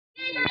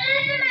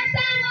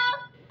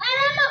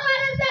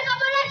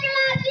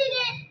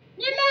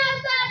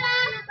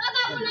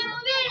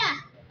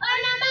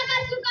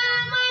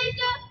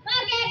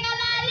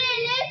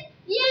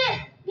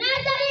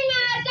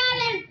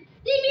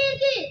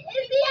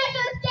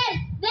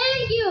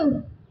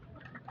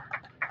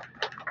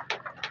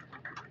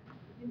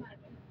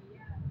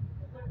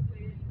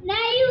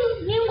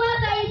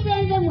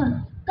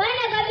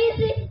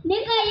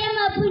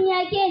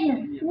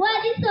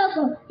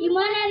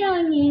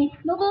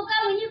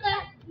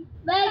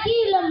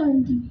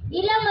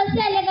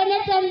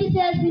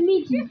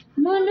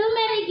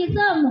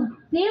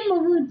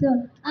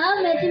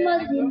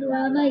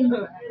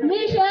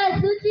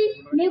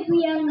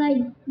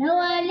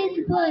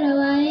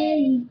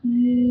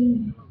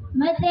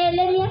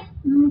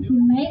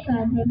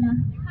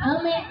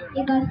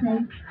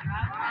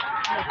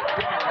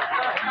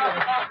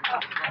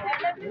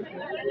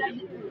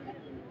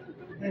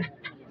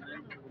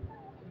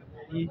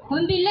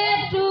Ombi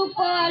letu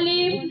kwa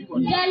walimu,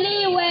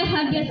 mjaliwe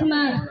haki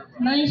smart,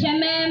 maisha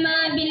mema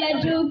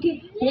bila chuki,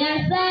 ya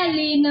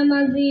asali na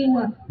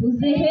maziwa,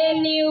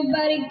 uzeheni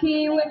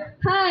ubarikiwe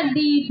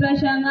hadi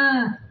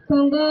twashangaa.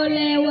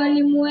 Kongole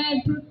walimu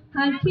wetu,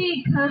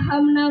 hakika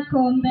hamna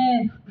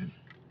kombe.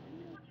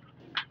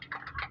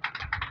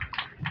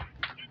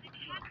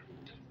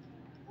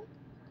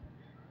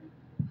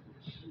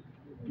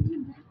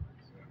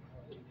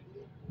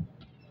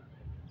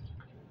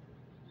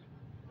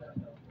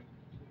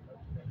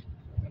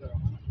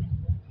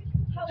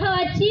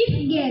 Our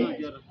chief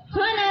guest,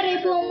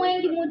 Hon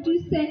Mwengi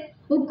Mutuse,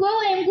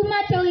 ukowe nguma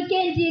ta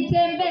Weekend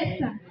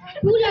ITEMBESA.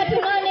 Kula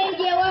tunone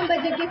ngie wamba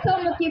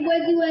kisomo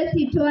Kibwezi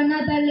wesi to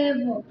another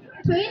level.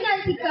 Tuina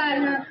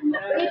nsikana,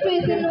 itu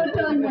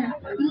isinutonya.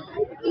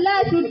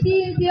 Ila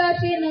sitinzi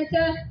yote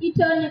inata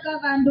itone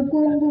kavandu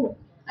kungu.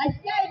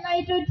 Asiai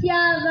maitu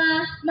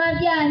tiava,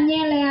 mavya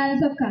nyele ya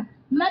nzoka.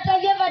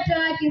 Matavya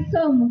matawa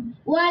kisomo,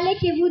 wale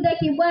kivuda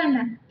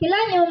kibwana. Kila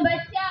nyumba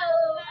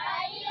chao.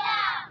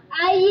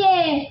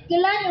 Aye,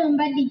 kila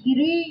nyumba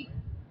degree.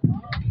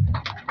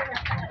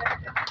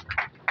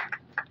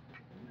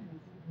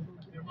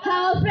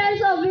 Our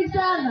friends of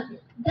Itaava,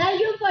 thank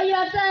you for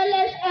your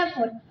tireless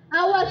effort.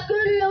 Our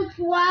school looks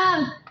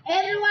wow.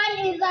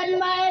 Everyone is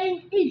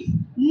admiring it.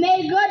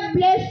 May God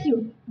bless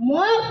you.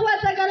 Mwaku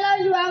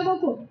watakalaji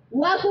wanguku.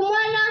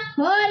 Wakumwana,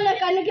 hone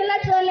kanikila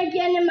chole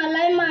kieni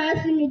malaima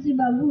yasimiti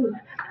babu.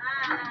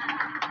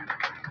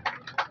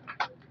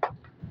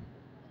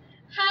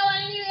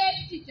 Our new head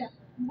teacher,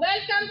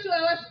 welcome to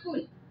our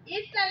school.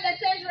 Eastern and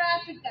Central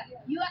Africa,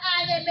 you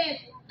are the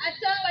best.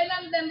 Atongo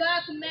imam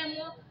demboaku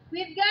memo.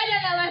 With God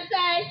on our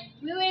side,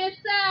 we will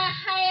soar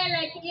higher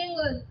like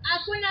eagles.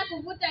 Hakuna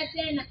kuvuta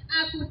tena,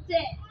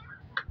 akute.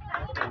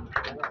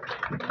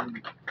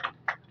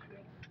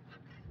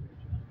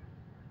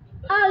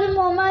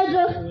 Alimu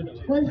majo,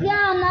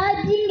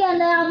 kuziana jinga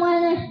na ya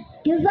mwane.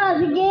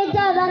 Kizazi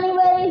geja dhani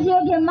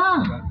werisio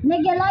kema.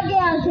 Nigelage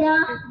asya,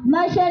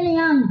 mashani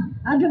yangu.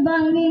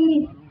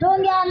 Atubangini,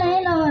 tungiana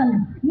ina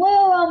wana.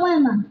 Mwewe wa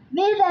mwema.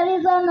 Be the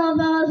reason of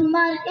our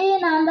smile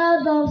in and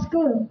out of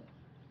school.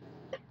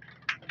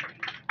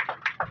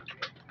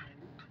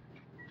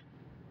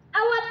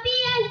 Our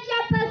PN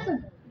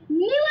chairperson,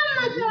 niwa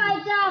maso wa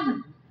Itaava.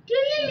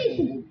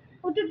 Tulimisi,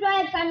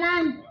 ututoe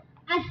kanani.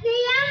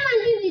 Asiyama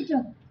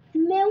ndizito,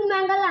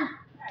 meumangala.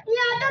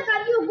 Yata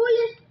kabiu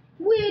guli,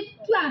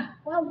 witwa,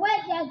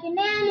 wawete ya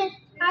kinene.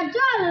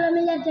 Ajolo lo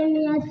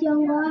mileteni ya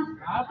siongoa.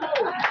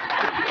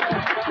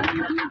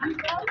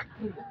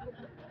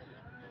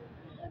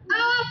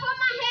 Our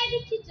former head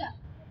teacher,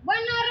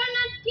 Bwana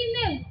Ronald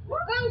Kimeu,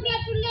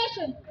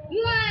 congratulations,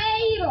 you are a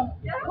hero.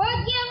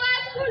 Wakia wa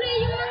skulu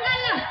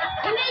yumangala,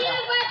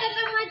 inayubata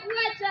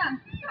kamachuacha.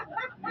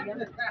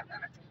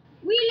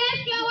 We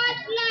left your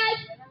words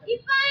like,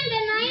 ipande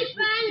na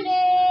ipande,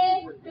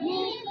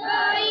 nisko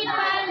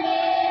ipande.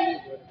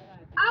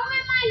 Aume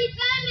mali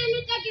tame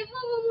nucha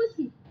kifumu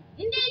musi,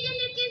 indeje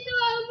netisi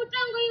wa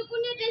umutongo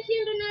yukunete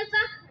sindu nesa,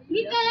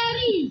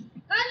 mitayarizi,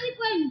 kazi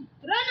kwenu.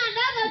 Rona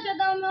dada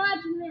choda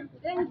umewatu mea.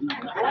 Thank you.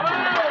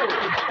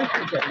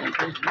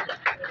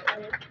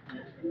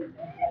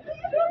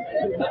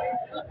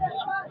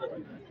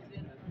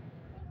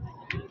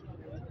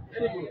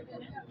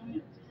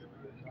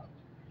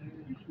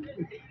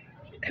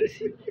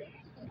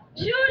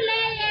 Shule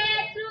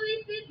yetu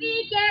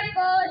isifike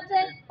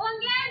kote,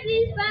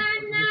 pongezi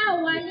sana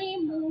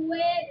walimu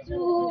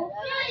wetu.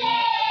 Shule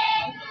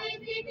yetu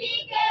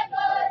isifike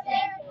kote,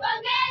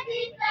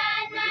 pongezi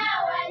sana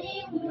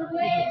walimu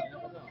wetu.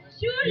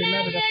 Shule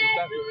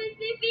yetu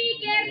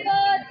isifike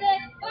kote,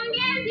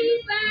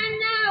 pongezi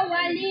sana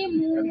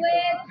walimu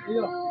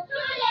wetu.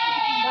 Shule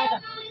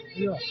yetu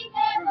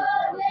isifike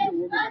kote,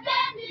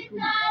 pongezi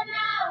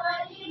sana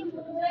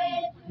walimu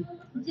wetu.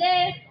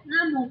 Je,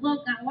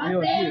 namogoka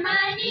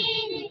wasema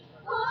nini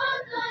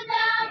kuhusu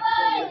jambo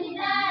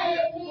la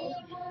elimu?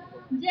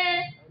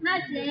 Je,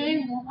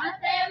 najengo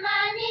wasema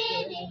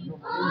nini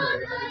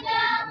kuhusu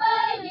jambo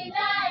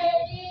la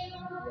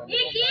elimu?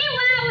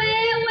 Ikiwa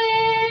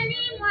wewe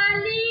ni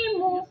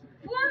mwalimu,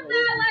 funza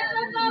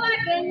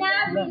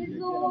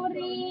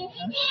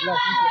Ikiwa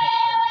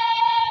wewe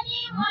ni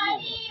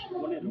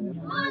mwalimu,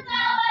 funza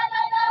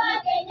watoto wa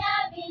Kenya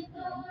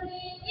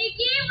vizuri.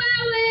 Ikiwa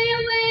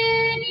wewe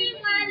ni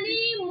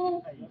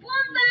mwalimu,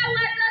 funza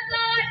watoto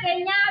wa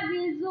Kenya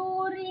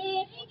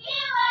vizuri.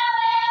 Ikiwa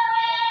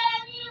wewe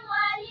ni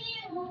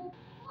mwalimu,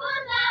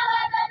 funza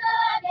watoto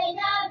wa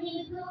Kenya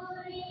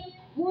vizuri.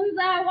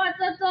 Funza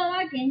watoto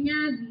wa Kenya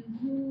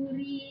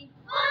vizuri.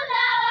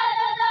 Funza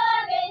watoto wa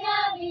Kenya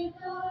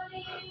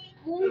vizuri.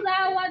 Funza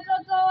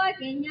watoto wa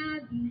Kenya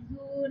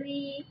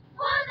vizuri.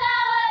 Funza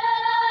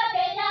watoto wa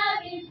Kenya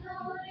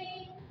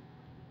vizuri.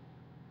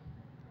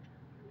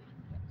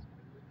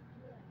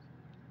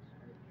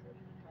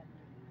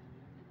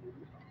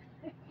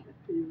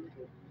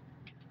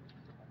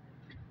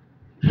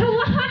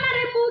 Our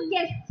honorable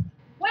guests,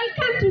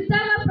 welcome to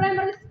Itaava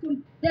Primary School,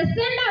 the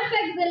center of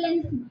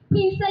excellency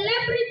in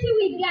celebrity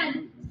regard,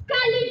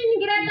 scaling in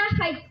greater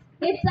heights.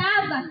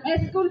 Itaava,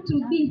 a school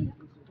to be.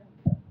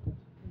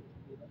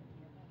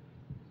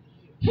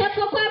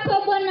 Hapo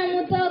kwako Bwana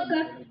Mutoka,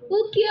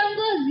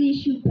 ukiongozi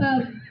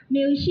shupavu,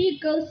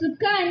 meushika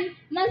usukani,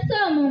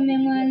 masomo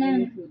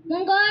umeng'wanana.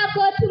 Mungu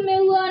wako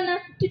tumeuona,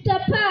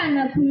 tutapaa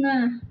na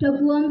kung'aa,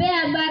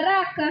 twakuombea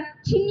baraka,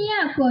 chini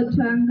yako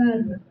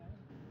tuangaza.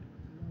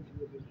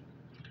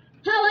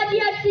 Our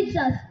dear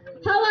teachers,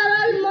 our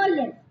role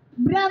models,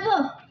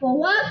 bravo for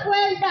work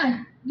well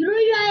done.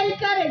 Through your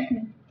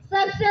encouragement,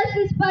 success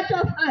is part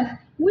of us.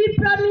 We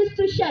promise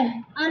to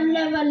shine and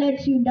never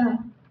let you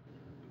down.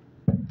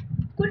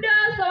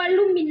 Kudos our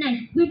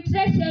alumni, we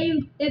treasure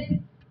you,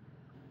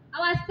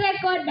 our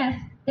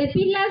stakeholders, the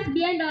pillars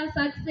behind our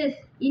success.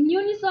 In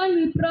unison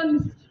we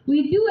promise,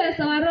 with you as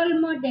our role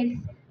models,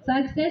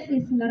 success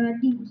is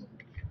guaranteed.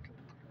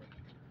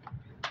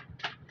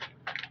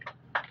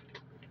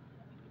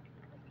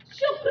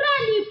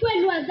 Shukrani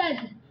kwenu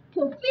wazazi,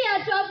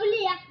 kofia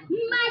tuavulia,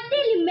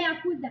 maadili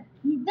mmeyakuza,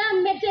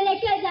 nidhamu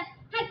mmetelekeza,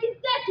 haki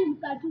zetu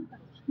mkatupa.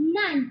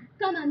 Nani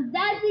kama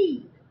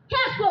mzazi?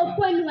 Hapo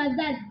kwenu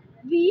wazazi,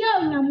 vioo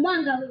na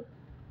mwanga wetu.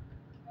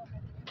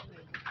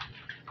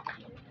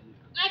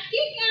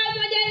 Hakika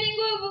moja ni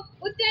nguvu,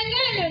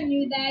 utengano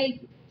ni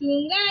udhaifu.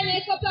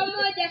 Tuungane kwa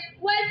pamoja,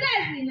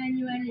 wazazi na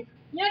nyuani.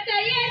 Nyota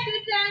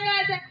yetu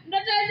tangaza,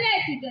 ndoto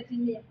zetu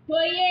tatimia.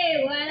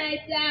 Oye wana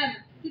Itaava,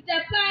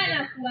 tutapaa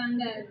na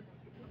kuangaza.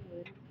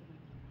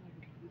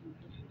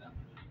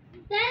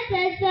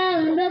 Sasa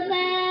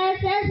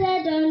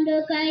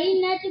taondoka,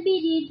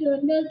 inatubidi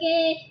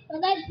tuondoke,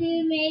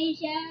 wakati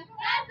umeisha.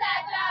 Sasa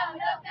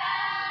taondoka,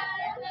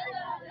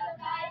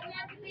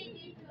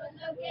 inatubidi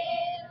tuondoke,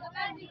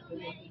 wakati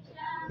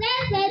umeisha.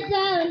 Sasa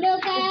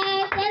taondoka,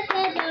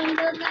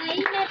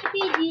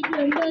 inatubidi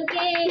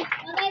tuondoke,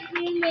 wakati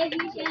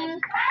umeisha.